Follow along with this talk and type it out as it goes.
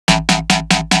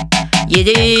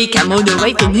Yeti, come all the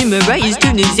way from Himalayas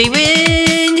to New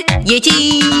Zealand.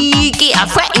 Yeti, get a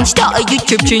fat and start a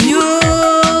YouTube channel.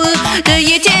 The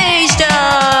Yeti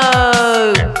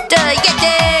Show! The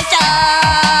Yeti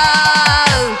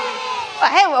Show!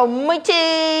 Hello,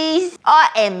 mateys. I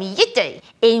am Yeti,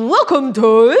 and welcome to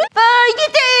the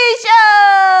Yeti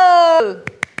Show!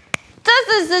 This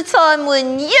is the time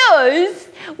when you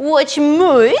watch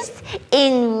moose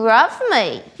and love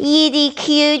me, Yeti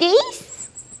cuties.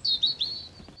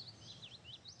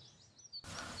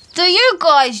 Do you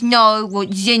guys know what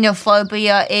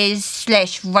xenophobia is /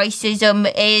 racism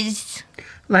is?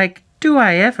 Like, do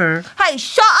I ever? Hey,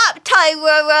 shut up,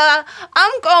 Taylor.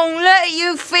 I'm gonna let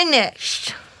you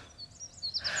finish.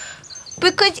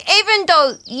 Because even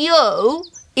though you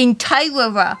and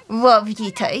Taylor love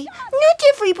Yeti, not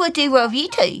everybody love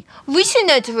Yeti.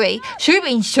 Recently, she's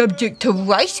been subject to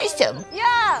racism.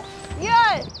 Yeah,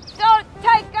 don't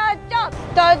take our jobs.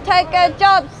 Don't take our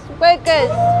jobs,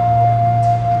 workers.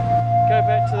 Go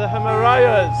back to the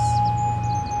Himalayas.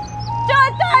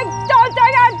 Don't take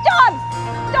our jobs.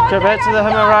 Go back to the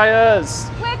Himalayas.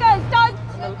 Workers, don't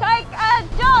take our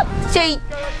jobs. See,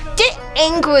 this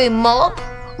angry mob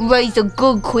raised a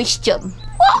good question.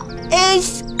 What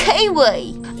is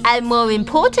Kiwi? And more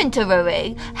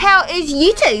importantly, how is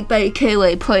Yeti by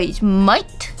Kiwi, please,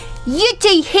 mate?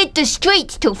 Yeti hit the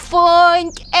streets to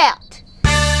find out.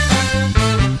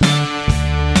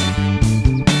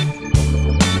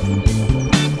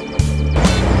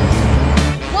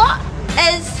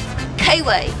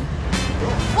 Kiwi.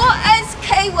 What is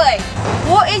Kiwi?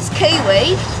 What is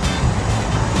Kiwi?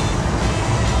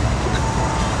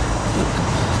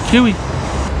 Kiwi.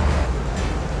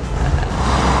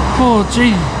 Oh,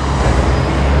 gee.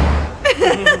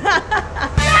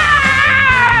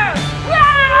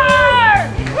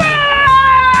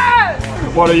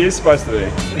 What are you supposed to be?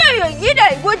 No, you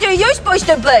know, what are you supposed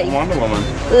to be? Wonder Woman.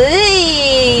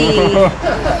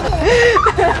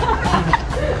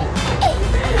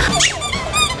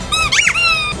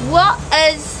 What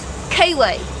is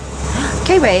Kiwi?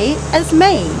 Kiwi is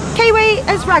me. Kiwi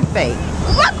is rugby.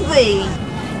 Rugby!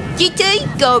 Yeti,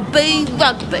 go be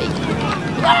rugby.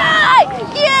 Right!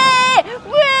 Yeah!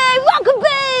 We're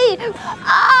rugby!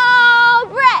 Oh,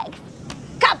 Rex!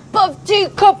 Cup of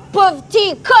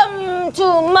tea, come to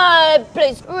my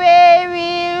place.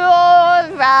 Very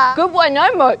alright. Good one,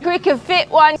 no more. Quick and fit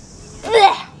one.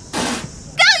 Blech.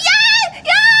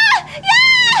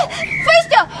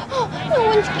 No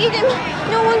one's get him.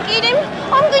 No one get him.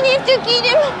 I'm gonna have to get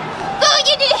him. Go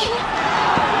get it.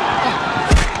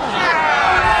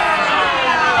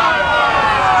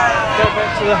 Go back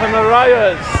to the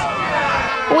Himalayas.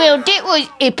 Well, that was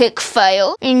epic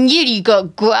fail, and Yeti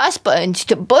got grass burns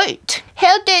to boot.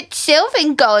 How'd that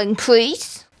selfing going,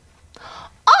 please?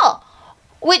 Oh,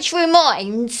 which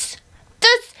reminds,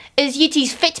 this is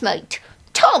Yeti's fitmate,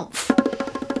 Tomf.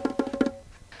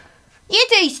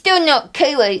 Yeti's still not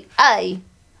Kiwi, eh?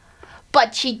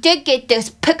 But she did get this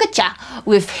picture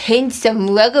with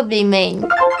handsome rugby man,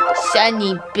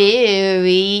 Sunny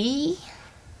Berry.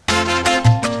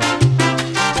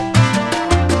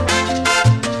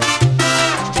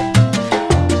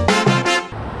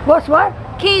 What's what?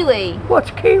 Kiwi.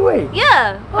 What's Kiwi?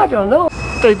 Yeah. I don't know.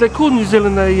 They call New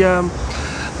Zealand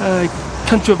a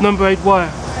country of number 8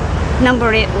 wire.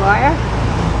 Number 8 wire.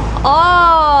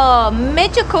 Oh,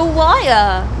 magical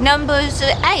wire, numbers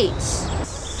 8.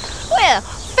 Well,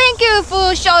 thank you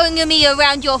for showing me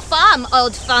around your farm,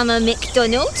 old farmer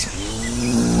McDonald.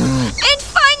 And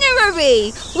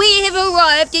finally, we have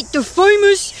arrived at the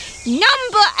famous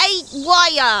number 8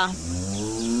 wire.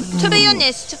 To be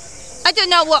honest, I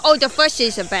don't know what all the fuss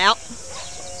is about.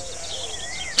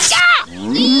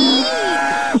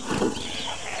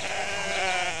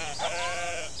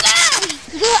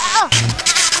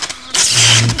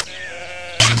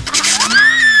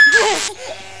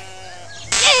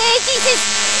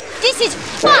 This is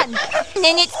fun,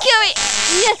 and it's curing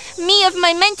me of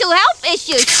my mental health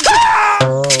issues.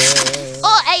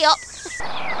 Oh, hey up.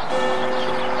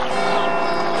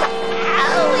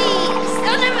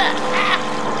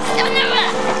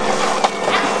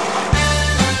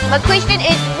 My question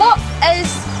is, what is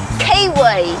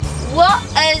Kiwi? What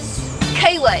is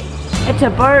Kiwi? It's a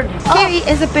bird. Kiwi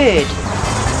is a bird.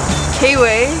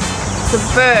 Kiwi is a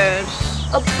bird.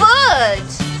 A bird?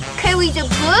 Kiwi's a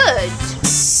bird.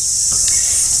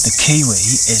 The kiwi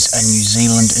is a New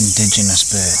Zealand indigenous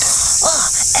bird. Oh,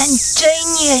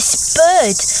 indigenous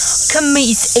bird. Can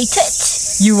we eat it?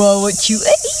 You are what you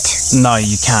eat? No,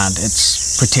 you can't.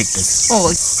 It's protected. Oh,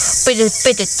 bit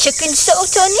of chicken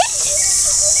salt on it?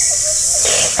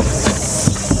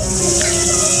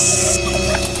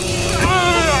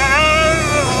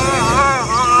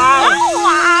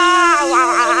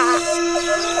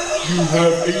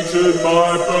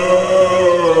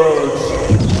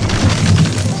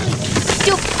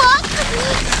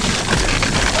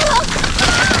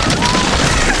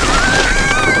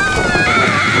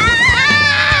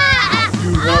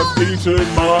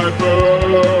 eaten my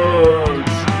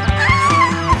birds.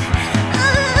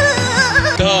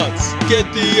 Guards, get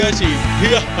the Yeti.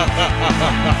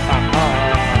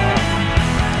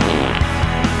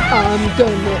 I'm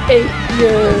gonna eat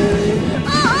you.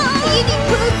 Yeti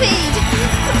poopied.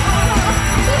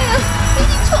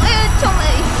 Yeti tired,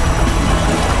 Tommy.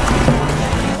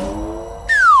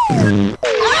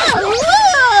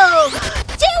 Oh,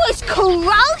 that was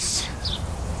gross.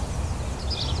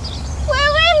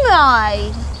 Where am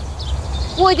I?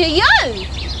 What are you?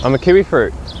 I'm a kiwi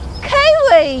fruit.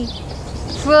 Kiwi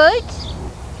fruit.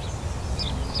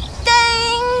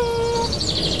 Ding!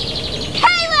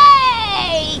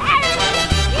 Kiwi!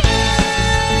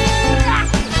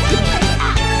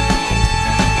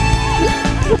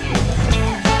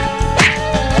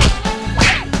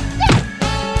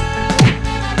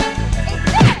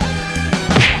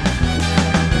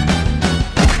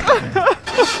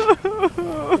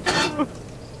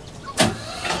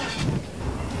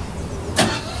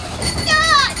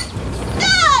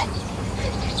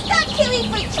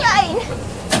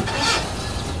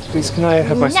 Please, can I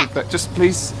have my soup back? Just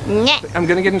please. Nah. I'm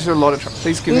gonna get into a lot of trouble.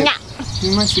 Please give me. Nah.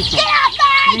 Give me my soup back. Get out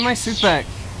back! Give me my soup back.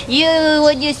 You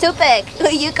want your soup back?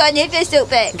 You can't have your soup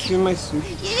back. Give me my soup.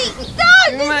 Yeti, no,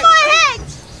 Give me my head!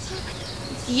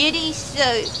 Yeti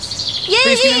soup. Yeti!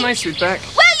 Please give me my soup back.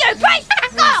 Will you please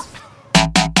back off?